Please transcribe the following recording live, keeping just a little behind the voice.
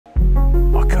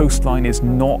coastline is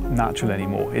not natural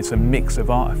anymore. It's a mix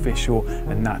of artificial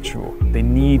and natural. They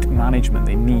need management,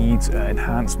 they need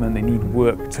enhancement, they need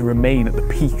work to remain at the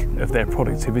peak of their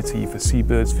productivity for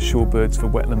seabirds, for shorebirds, for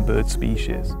wetland bird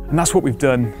species. And that's what we've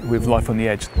done with Life on the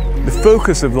Edge. The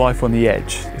focus of Life on the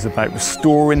Edge is about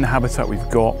restoring the habitat we've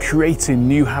got, creating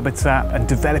new habitat and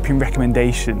developing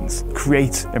recommendations,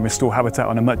 create and restore habitat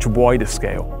on a much wider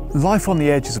scale. Life on the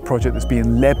Edge is a project that's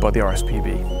being led by the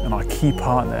RSPB, and our key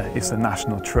partner is the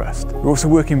National Trust. We're also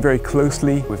working very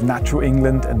closely with Natural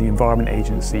England and the Environment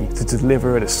Agency to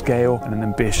deliver at a scale and an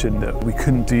ambition that we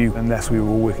couldn't do unless we were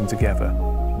all working together.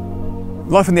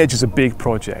 Life on the Edge is a big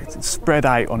project. It's spread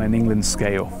out on an England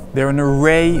scale. There are an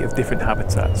array of different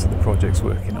habitats that the project's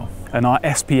working on. And our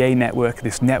SPA network,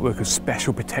 this network of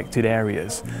special protected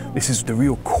areas, this is the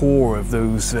real core of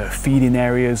those feeding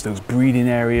areas, those breeding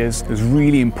areas, those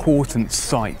really important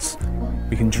sites.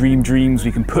 We can dream dreams,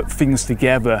 we can put things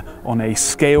together on a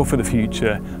scale for the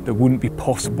future that wouldn't be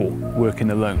possible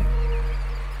working alone.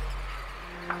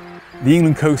 The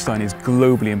England coastline is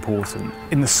globally important.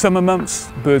 In the summer months,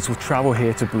 birds will travel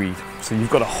here to breed. So you've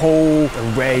got a whole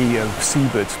array of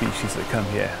seabird species that come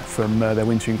here from their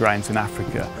wintering grounds in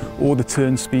Africa. All the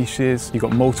tern species, you've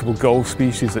got multiple gull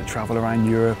species that travel around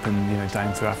Europe and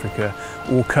down to Africa,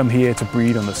 all come here to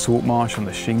breed on the salt marsh, on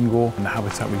the shingle, and the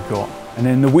habitat we've got. And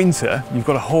then in the winter, you've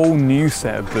got a whole new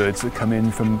set of birds that come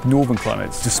in from northern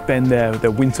climates to spend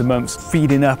their winter months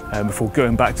feeding up before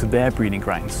going back to their breeding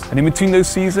grounds. And in between those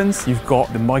seasons, you've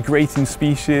got the migrating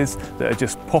species that are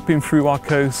just popping through our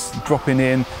coasts, dropping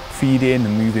in, feeding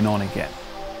and moving on again.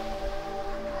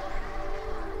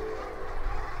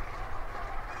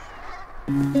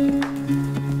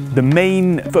 The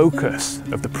main focus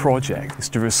of the project is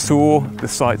to restore the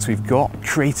sites we've got,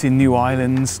 creating new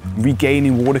islands,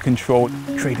 regaining water control,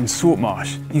 creating salt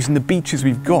marsh, using the beaches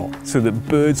we've got so that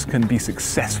birds can be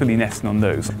successfully nesting on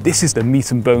those. This is the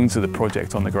meat and bones of the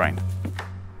project on the ground.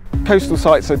 Coastal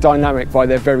sites are dynamic by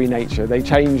their very nature. They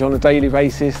change on a daily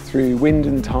basis through wind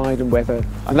and tide and weather,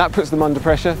 and that puts them under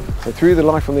pressure. So through the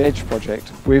Life on the Edge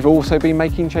project, we've also been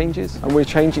making changes, and we're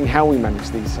changing how we manage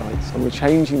these sites, and we're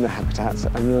changing the habitats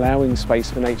and allowing space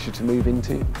for nature to move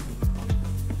into.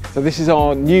 So this is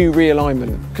our new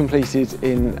realignment completed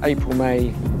in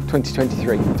April-May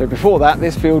 2023. So before that,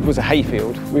 this field was a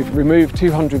hayfield. We've removed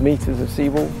 200 metres of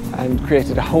seawall and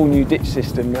created a whole new ditch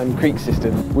system and creek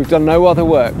system. We've done no other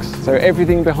works, so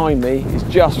everything behind me is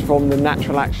just from the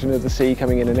natural action of the sea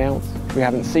coming in and out. We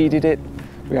haven't seeded it,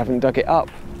 we haven't dug it up,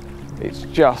 it's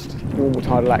just normal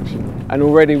tidal action. And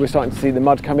already we're starting to see the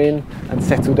mud come in and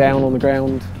settle down on the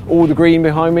ground. All the green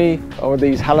behind me are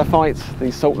these halophytes,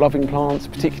 these salt-loving plants,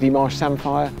 particularly marsh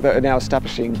samphire, that are now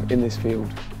establishing in this field.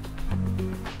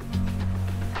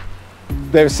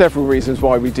 There are several reasons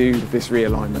why we do this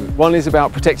realignment. One is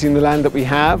about protecting the land that we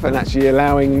have and actually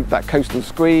allowing that coastal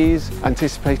squeeze,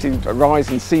 anticipating a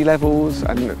rise in sea levels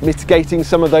and mitigating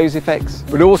some of those effects.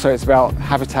 But also it's about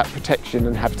habitat protection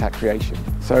and habitat creation.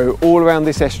 So all around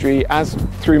this estuary, as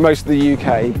through most of the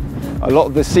UK, a lot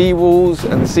of the sea walls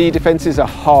and the sea defences are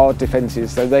hard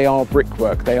defences, so they are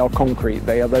brickwork, they are concrete,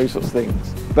 they are those sorts of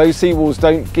things. Those sea walls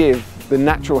don't give the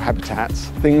natural habitats,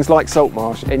 things like salt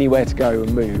marsh, anywhere to go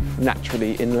and move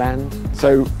naturally inland.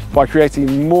 So by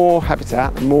creating more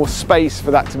habitat and more space for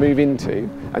that to move into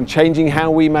and changing how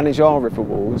we manage our river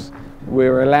walls,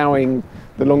 we're allowing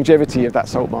the longevity of that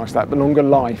salt marsh, that longer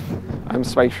life and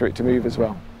space for it to move as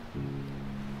well.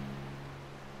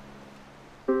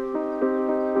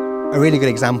 A really good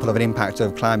example of an impact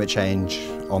of climate change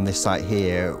on this site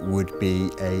here would be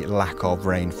a lack of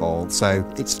rainfall. So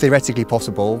it's theoretically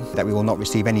possible that we will not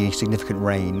receive any significant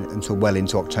rain until well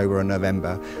into October and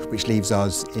November, which leaves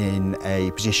us in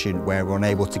a position where we're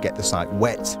unable to get the site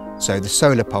wet. So the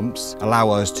solar pumps allow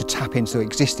us to tap into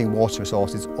existing water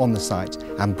resources on the site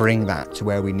and bring that to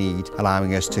where we need,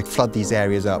 allowing us to flood these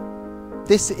areas up.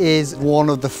 This is one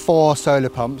of the 4 solar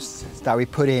pumps that we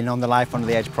put in on the Life on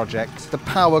the Edge project. The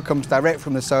power comes direct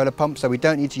from the solar pump, so we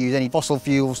don't need to use any fossil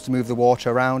fuels to move the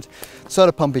water around. The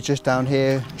solar pump is just down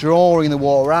here, drawing the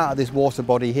water out of this water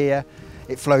body here.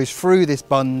 It flows through this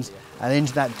bund and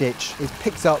into that ditch. It's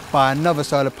picked up by another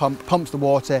solar pump, pumps the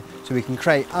water so we can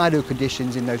create ideal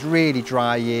conditions in those really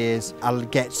dry years. I'll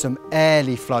get some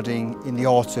early flooding in the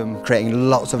autumn, creating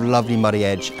lots of lovely muddy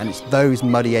edge. And it's those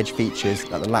muddy edge features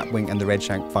that the lapwing and the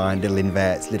redshank find, little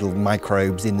inverts, little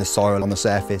microbes in the soil on the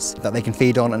surface that they can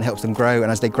feed on and helps them grow.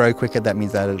 And as they grow quicker, that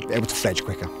means they're able to fledge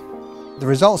quicker. The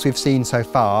results we've seen so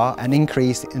far, an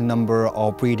increase in the number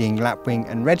of breeding lapwing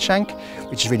and redshank,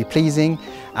 which is really pleasing,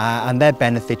 and they're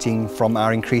benefiting from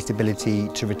our increased ability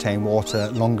to retain water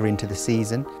longer into the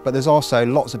season. But there's also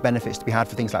lots of benefits to be had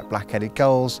for things like black-headed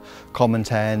gulls, common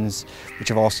terns, which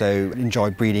have also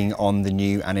enjoyed breeding on the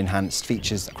new and enhanced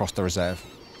features across the reserve.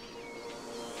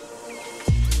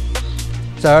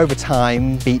 So over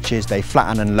time, beaches, they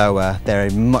flatten and lower. They're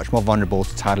much more vulnerable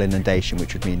to tidal inundation,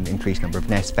 which would mean increased number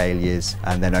of nest failures.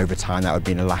 And then over time, that would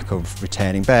mean a lack of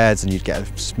returning birds, and you'd get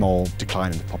a small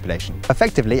decline in the population.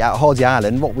 Effectively, at Horsey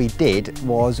Island, what we did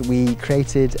was we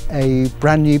created a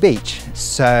brand new beach.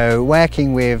 So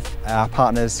working with our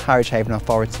partners, Harwich Haven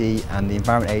Authority and the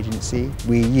Environment Agency,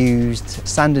 we used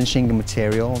sand and shingle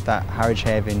material that Harwich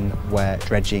Haven were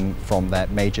dredging from their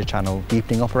major channel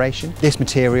deepening operation. This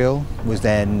material was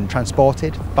then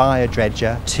transported by a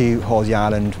dredger to Horsey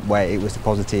Island, where it was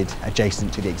deposited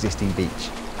adjacent to the existing beach.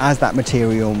 As that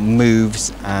material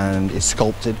moves and is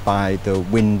sculpted by the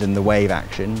wind and the wave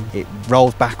action, it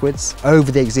rolls backwards over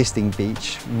the existing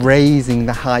beach, raising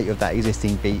the height of that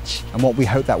existing beach. And what we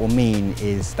hope that will mean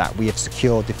is that we have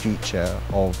secured the future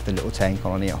of the little tern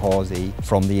colony at Horsey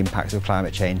from the impacts of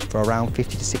climate change for around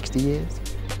 50 to 60 years.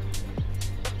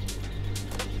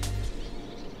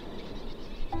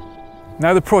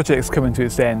 Now the project's coming to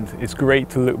its end, it's great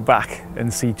to look back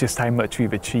and see just how much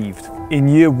we've achieved. In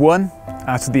year one,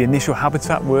 out of the initial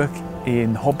habitat work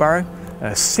in Hobbarrow,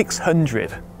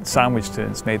 600 sandwich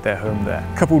terns made their home there,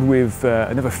 coupled with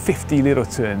another 50 little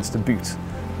terns to boot.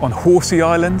 On Horsey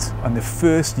Island, on the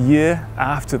first year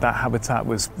after that habitat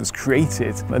was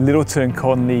created, a little tern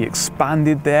colony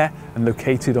expanded there and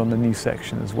located on the new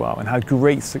section as well, and had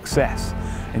great success.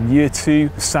 In year two,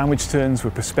 sandwich terns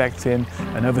were prospecting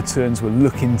and other terns were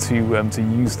looking to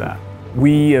use that.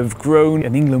 We have grown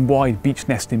an England-wide beach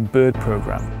nesting bird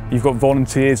programme. You've got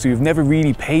volunteers who have never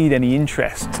really paid any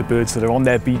interest to birds that are on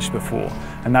their beach before,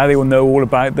 and now they will know all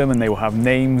about them, and they will have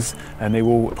names, and they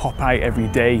will pop out every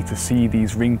day to see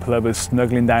these ring plovers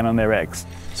snuggling down on their eggs.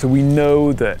 So we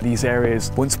know that these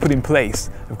areas, once put in place,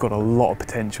 have got a lot of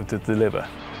potential to deliver.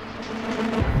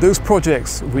 Those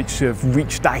projects which have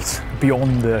reached out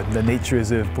beyond the nature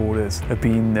reserve borders have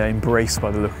been embraced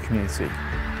by the local community.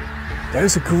 There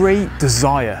is a great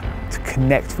desire to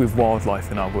connect with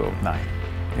wildlife in our world now.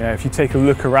 You know, if you take a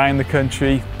look around the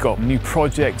country, got new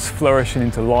projects flourishing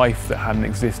into life that hadn't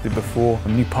existed before,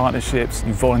 new partnerships,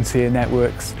 new volunteer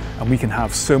networks, and we can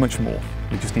have so much more.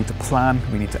 We just need to plan,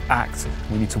 we need to act,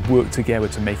 we need to work together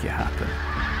to make it happen.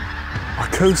 Our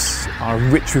coasts are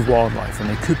rich with wildlife, and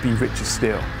they could be richer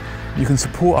still. You can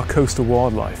support our coastal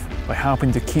wildlife by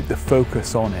helping to keep the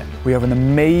focus on it. We have an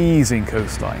amazing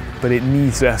coastline, but it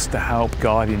needs us to help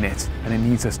guarding it, and it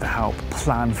needs us to help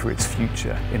plan for its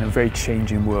future in a very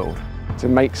changing world. To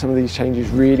make some of these changes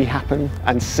really happen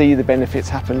and see the benefits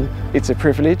happen, it's a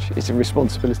privilege, it's a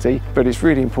responsibility, but it's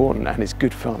really important and it's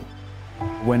good fun.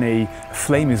 When a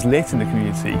flame is lit in the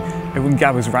community, everyone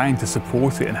gathers round to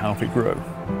support it and help it grow.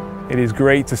 It is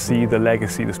great to see the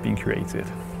legacy that's been created.